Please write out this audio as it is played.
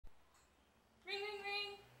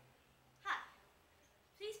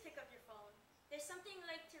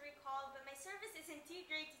wasn't too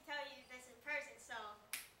great to tell you this in person, so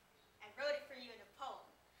I wrote it for you in a poem.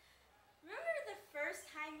 Remember the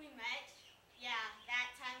first time we met? Yeah,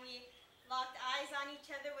 that time we locked eyes on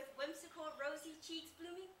each other with whimsical, rosy cheeks,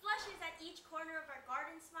 blooming blushes at each corner of our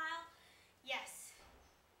garden smile? Yes,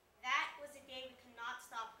 that was a day we could not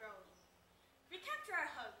stop growing. Recapture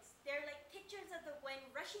our hugs. They're like pictures of the wind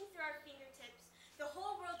rushing through our fingertips. The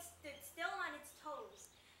whole world stood still on its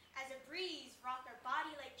toes as a breeze rocked our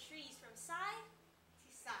body like trees from side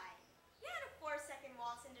to side. We had a 4-second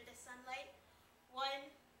waltz under the sunlight. 1,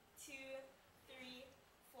 2, 3,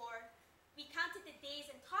 4. We counted the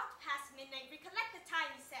days and talked past midnight. Recollect the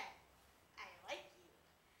time you said, "I like you."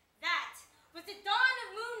 That was the dawn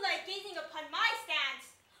of moonlight gazing upon my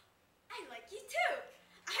stance. "I like you too."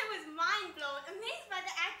 I was mind blown, amazed by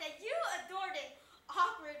the act that you adored it.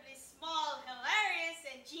 Awkwardly small, hilarious,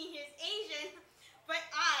 and genius Asian. But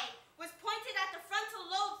I was pointed at the frontal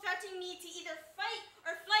lobe, threatening me to either fight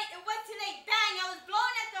or flight. It was too late. Bang! I was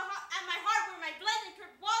blown at my heart where my blood and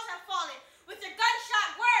curved walls have fallen with their gunshot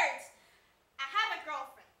words. "I have a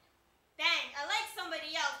girlfriend." Bang! "I like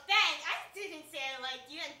somebody else." Bang! "I didn't say I liked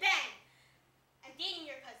you." And bang! "I'm dating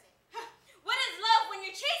your cousin." What is love when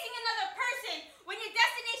you're chasing another person? When your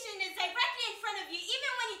destination is directly in front of you,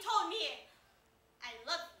 even when you told me, "I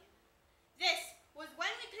love you." This was when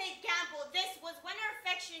we played gamble. This was when our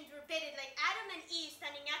affections were bitted like Adam and Eve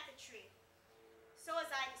standing at the tree. So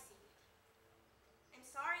was I deceived. I'm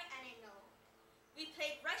sorry, and I know. We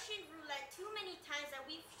played Russian roulette too many times that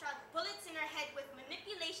we've shot bullets in our head with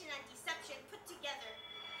manipulation and deception put together.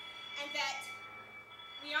 And that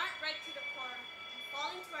we aren't right to the core and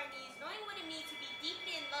falling to our knees, knowing what it means to be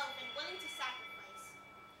deeply in love and willing to sacrifice.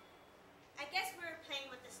 I guess we were playing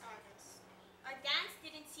with the stardust. Our dance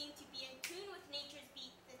didn't seem to be in tune with nature's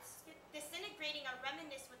beat, disintegrating our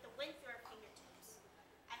reminiscence with the wind through